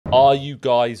Are you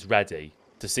guys ready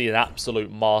to see an absolute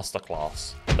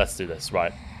masterclass? Let's do this,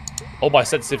 right? Oh, my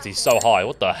sensitivity's so high.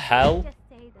 What the hell?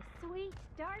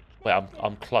 Wait,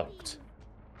 I'm cloaked.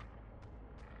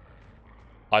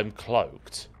 I'm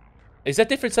cloaked. Is there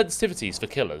different sensitivities for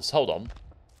killers? Hold on.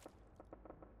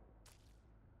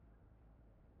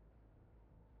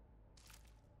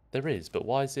 There is, but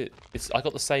why is it... I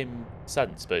got the same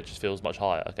sense, but it just feels much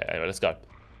higher. Okay, anyway, let's go.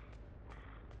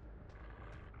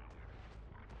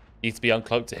 Need to be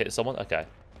uncloaked to hit someone? Okay.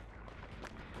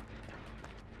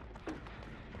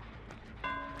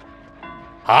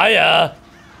 Hiya!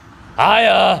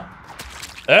 Hiya!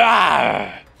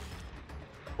 Ah!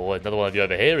 Oh, another one of you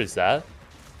over here is there.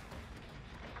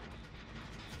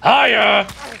 Hiya!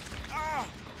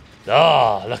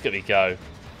 Ah, oh, look at me go.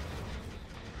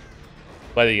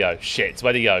 Where'd he go? Shit,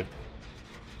 where'd he go?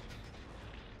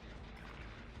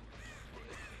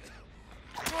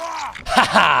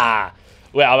 Haha!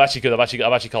 Wait, I'm actually good. I'm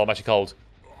actually cold.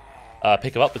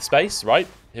 Pick him up with space, right?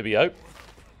 Here we go.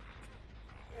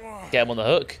 Get him on the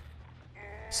hook.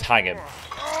 Just hang him.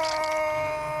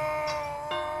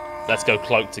 Let's go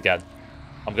cloaked again.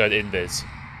 I'm going invis.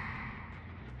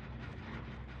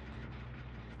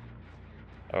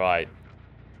 Alright.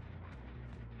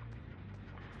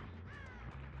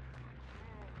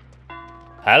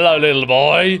 Hello, little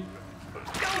boy.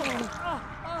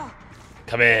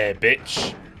 Come here,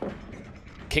 bitch.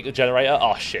 Kick the generator.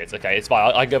 Oh, shit. Okay, it's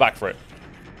fine. I can go back for it.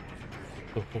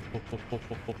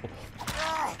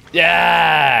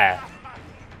 Yeah!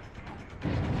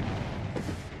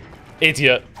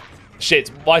 Idiot. Shit.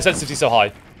 Why is sensitivity so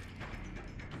high?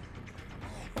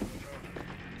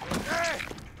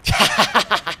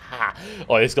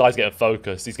 Oh, this guy's getting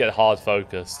focused. He's getting hard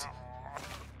focused.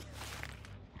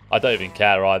 I don't even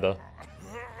care either.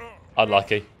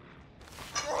 Unlucky.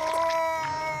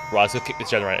 Right, let's go kick this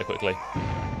generator quickly.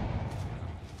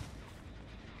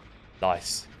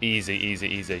 Nice. Easy, easy,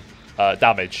 easy.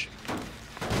 Damage.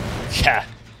 Yeah.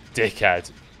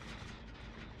 Dickhead.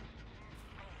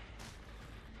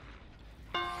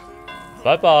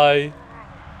 Bye-bye.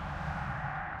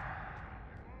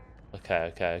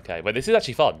 Okay. Wait, this is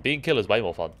actually fun. Being killer is way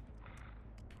more fun.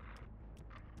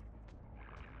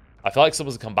 I feel like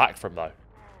someone's come back from though.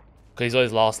 Because he's on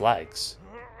his last legs.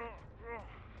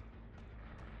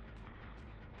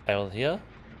 Anyone here?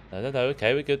 No.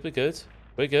 Okay, we're good.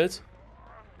 We're good.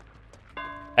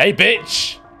 Hey,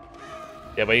 bitch!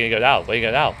 Yeah, where are you gonna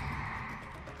go now?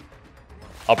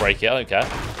 I'll break it. I don't care.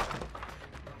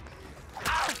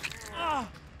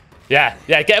 Yeah,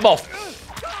 get him off.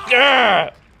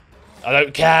 Yeah! I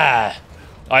don't care.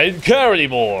 I didn't care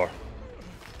anymore.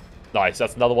 Nice,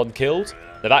 that's another one killed.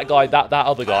 Now that guy, that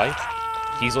other guy,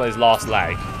 he's on his last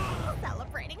leg.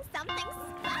 Celebrating something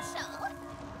special.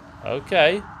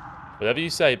 Okay. Whatever you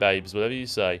say, babes. Whatever you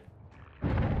say.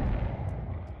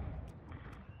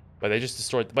 Wait, they just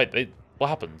destroyed... Wait, what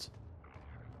happened?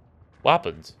 What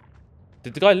happened?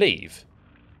 Did the guy leave?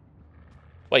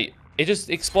 Wait, it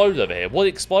just exploded over here. What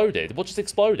exploded? What just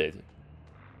exploded?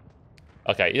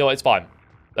 Okay, you know what? It's fine.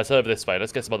 Let's head over this way.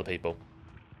 Let's get some other people.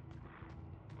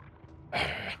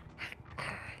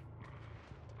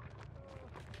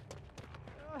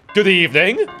 Good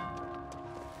evening. Did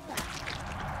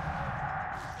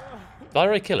I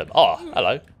already kill him? Oh,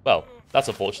 hello. Well, that's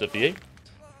unfortunate for you.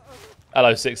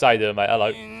 Hello, Six. How you doing, mate?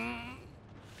 Hello.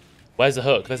 Where's the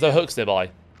hook? There's no hooks nearby.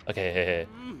 Okay, here.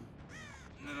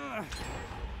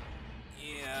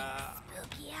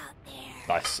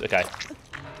 Nice. Okay.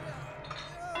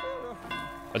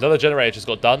 Another generator just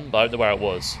got done, but I don't know where it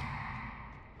was.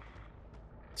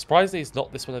 Surprisingly, it's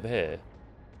not this one over here.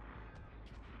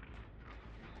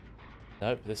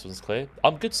 Nope, this one's clear.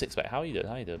 I'm good, Six, mate. How are you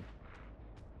doing?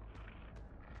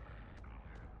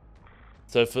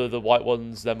 So for the white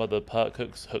ones, them are the perk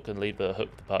hooks. Hook and leave the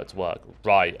perk to work.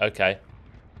 Right, okay.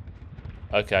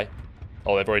 Okay.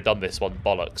 Oh, they've already done this one.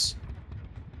 Bollocks.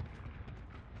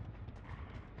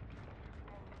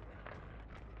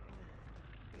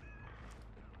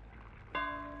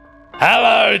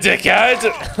 Hello, dickhead!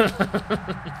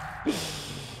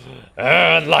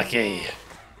 Unlucky.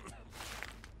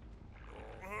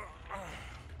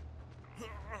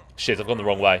 Shit, I've gone the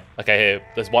wrong way. Okay, here.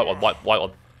 There's white one. White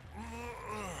one.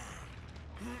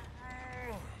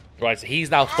 Right, so he's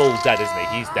now full dead, isn't he?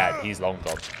 He's dead. He's long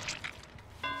gone.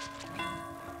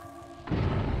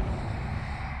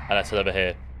 And let's head over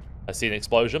here. I see an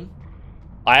explosion.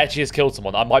 I actually just killed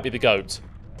someone. I might be the goat.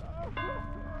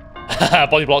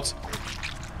 Body blocked.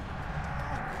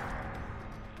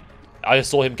 I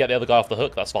just saw him get the other guy off the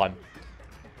hook. That's fine.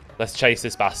 Let's chase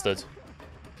this bastard.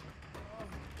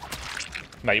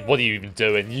 Mate, what are you even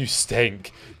doing? You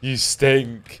stink. You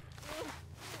stink.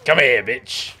 Come here,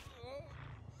 bitch.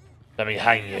 Let me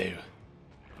hang you.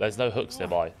 There's no hooks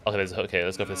nearby. Okay, there's a hook here.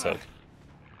 Let's go for this hook.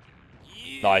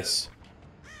 Nice.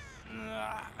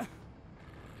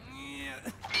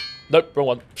 Nope, wrong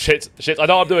one. Shit, shit. I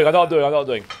know what I'm doing. I know what I'm doing. I know what I'm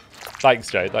doing. Thanks,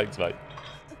 Jay. Thanks, mate.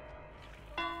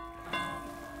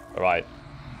 Alright.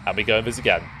 And we go in this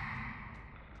again.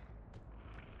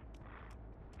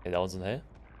 Okay, no one's in here.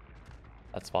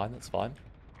 That's fine, that's fine.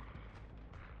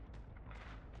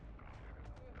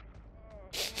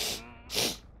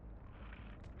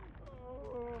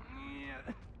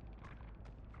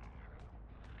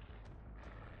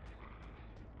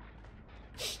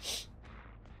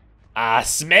 I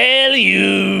smell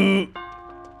you.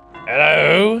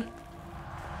 Hello?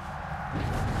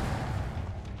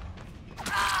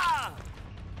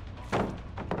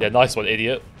 Yeah, nice one,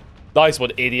 idiot. Nice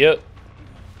one, idiot.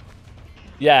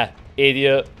 Yeah,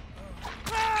 idiot.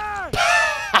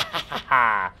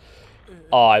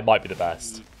 Oh, I might be the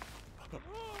best.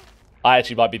 I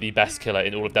actually might be the best killer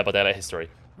in all of Dead by Daylight history.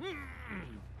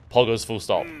 Poggers full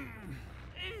stop.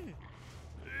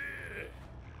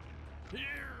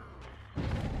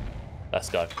 Let's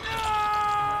go.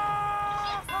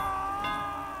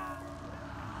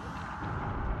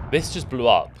 This just blew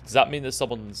up. Does that mean that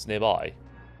someone's nearby?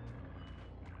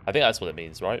 I think that's what it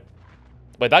means, right?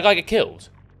 Wait, that guy get killed?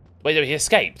 Wait, no, he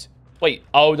escaped. Wait,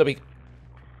 oh, no, he...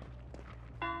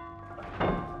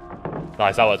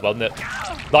 Nice, that worked well, didn't it?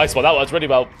 Nice one, that worked really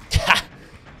well.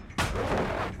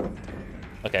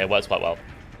 Okay, it works quite well.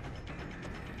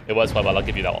 It works quite well, I'll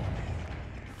give you that one.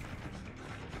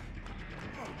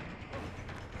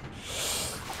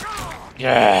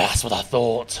 Yeah, that's what I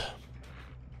thought.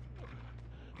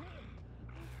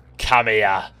 Come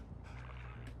here.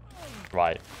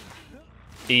 Right.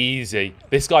 Easy.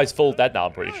 This guy's full dead now,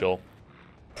 I'm pretty sure.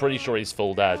 Pretty sure he's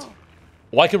full dead.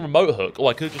 Oh, I can remote hook. Oh,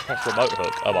 I could just press remote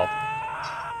hook. Oh, well.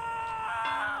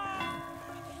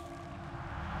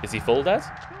 Is he full dead?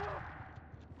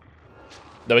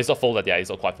 No, he's not full dead yet. He's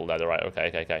not quite full dead. All right. Okay,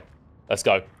 okay, okay. Let's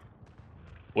go.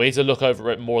 We need to look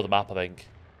over more of the map, I think.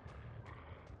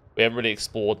 We haven't really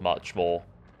explored much more.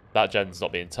 That gen's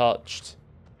not being touched.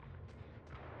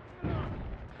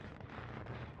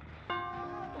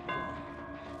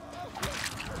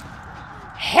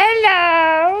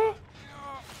 Hello!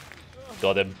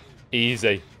 Got him.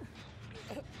 Easy.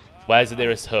 Where's the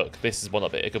nearest hook? This is one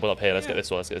up here. A good one up here. Let's get this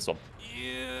one. Let's get this one.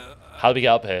 How do we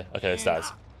get up here? Okay, there's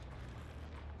stairs.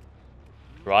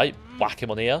 Right. Whack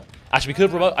him on here. Actually, we could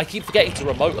have remote... I keep forgetting to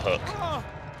remote hook.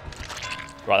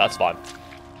 Right, that's fine.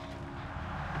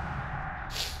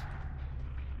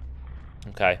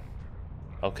 Okay.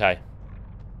 Okay.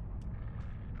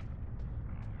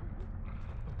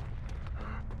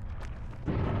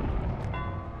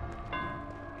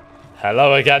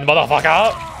 Hello again,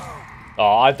 motherfucker!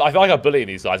 Oh, I feel like I'm bullying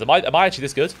these guys. Am I actually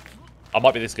this good? I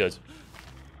might be this good.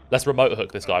 Let's remote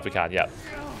hook this guy if we can, yeah.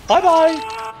 Bye-bye!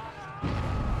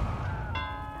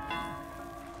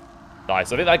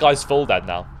 Nice, I think that guy's full dead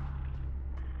now.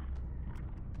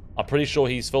 I'm pretty sure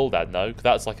he's full dead, no? Because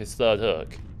that's like his third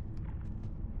hook.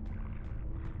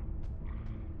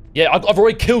 Yeah, I've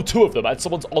already killed 2 of them and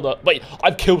someone's on a... Wait,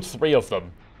 I've killed 3 of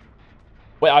them.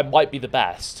 Wait, I might be the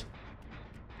best.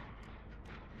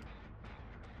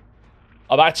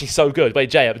 I'm actually so good. Wait,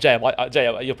 Jay,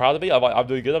 you're proud of me? I'm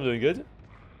doing good, I'm doing good.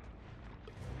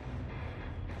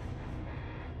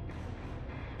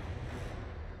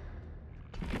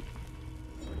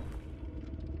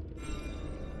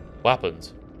 What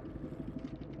happened?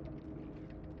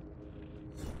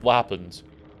 What happened?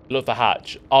 Look for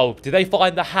hatch. Oh, did they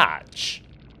find the hatch?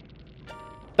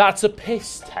 That's a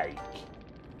piss take.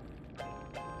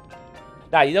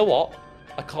 Now, you know what?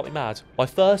 I can't be mad. My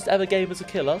first ever game as a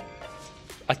killer,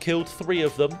 I killed 3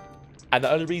 of them, and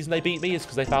the only reason they beat me is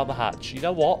because they found the hatch. You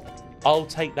know what? I'll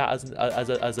take that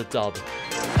as a dub.